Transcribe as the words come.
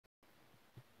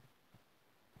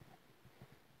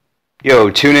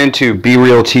Yo, tune in to Be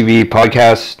Real TV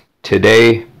podcast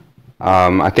today.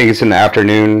 I think it's in the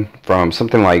afternoon from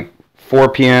something like 4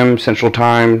 p.m. Central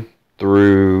Time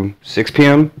through 6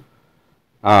 p.m.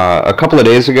 A couple of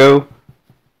days ago,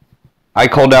 I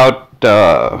called out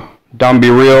Don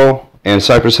Be Real and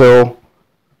Cypress Hill,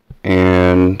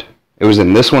 and it was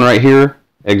in this one right here,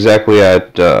 exactly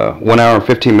at 1 hour and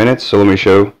 15 minutes. So let me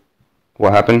show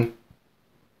what happened.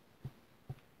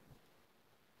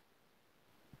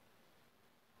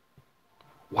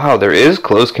 Wow, there is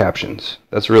closed captions.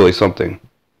 That's really something.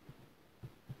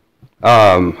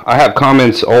 I have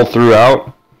comments all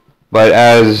throughout, but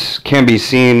as can be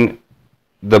seen,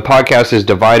 the podcast is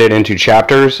divided into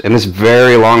chapters, and this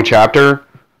very long chapter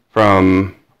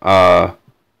from 1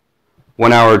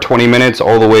 hour 20 minutes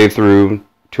all the way through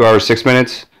 2 hours 6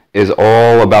 minutes is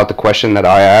all about the question that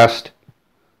I asked.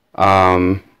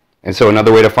 And so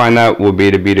another way to find that will be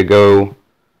to go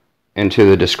into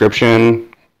the description,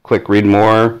 click read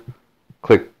more,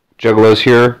 click Juggalos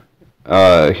here.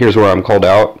 Here's where I'm called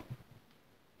out.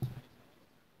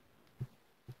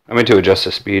 I meant to adjust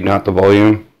the speed, not the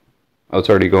volume. Oh,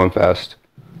 it's already going fast.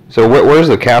 So where's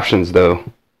the captions though?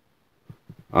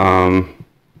 Alright,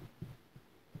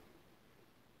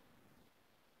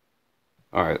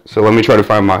 so let me try to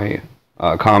find my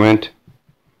comment.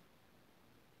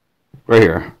 Right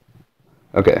here.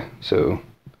 Okay, so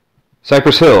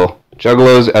Cypress Hill,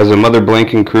 Juggalos as a mother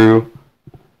blanking crew,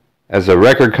 as a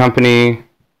record company,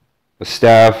 a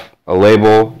staff, a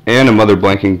label, and a mother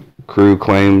blanking crew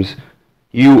claims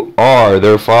you are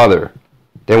their father.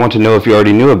 They want to know if you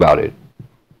already knew about it,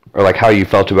 or like how you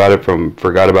felt about it from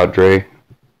Forgot About Dre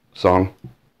song.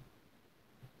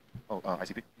 Oh,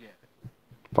 ICP? Yeah.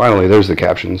 Finally, there's the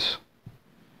captions.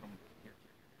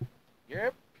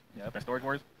 Yep. That's Storage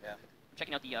Wars? Yeah. I'm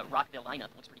checking out the Rockville lineup.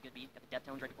 Looks pretty good, beat. Got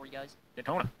the Deftones right before you guys.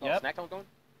 Daytona. Yep. Snack going?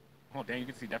 Oh, dang, you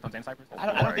can see Deftones and Cypress? I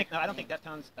don't think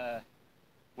Deftones,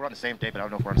 We're on the same day, but I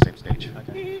don't know if we're on the same stage.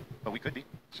 Okay. But we could be.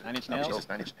 Nine Inch Oh, Nails? Jesus,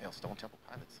 Nine Inch Nails, Stone Temple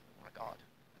Pilots. Oh, my God.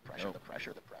 The pressure, the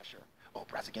pressure, the pressure. Oh,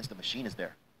 Brass Against the Machine is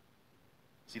there.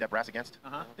 See that Brass Against?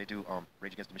 Uh-huh. They do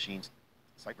Rage Against the Machines,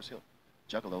 Cypress Hill,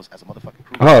 Juggalos as a motherfucking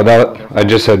crew. Oh, I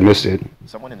just had missed it.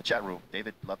 Someone in the chat room,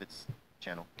 David Lovett's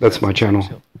channel. That's my channel.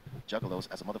 Hill, Juggalos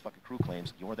as a motherfucking crew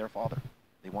claims you're their father.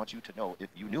 They want you to know if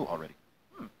you knew already.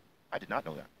 I did not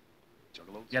know that.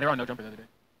 Juggalos? Yeah, they were on No Jumper the other day.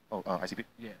 Oh, ICP?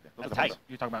 Yeah, Those are the tight. ones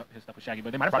You were talking about his stuff with Shaggy,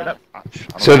 but they might have brought it up.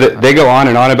 So they go on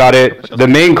and on about it. The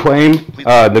main claim,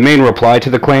 the main reply to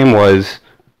the claim was,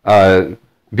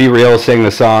 Be Real sang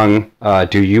the song,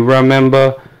 Do You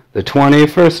Remember the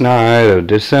 21st night of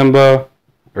December,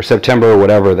 or September, or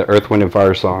whatever, the Earth, Wind, and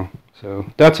Fire song. So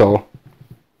that's all.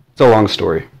 It's a long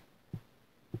story.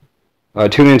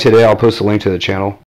 Tune in today. I'll post a link to the channel.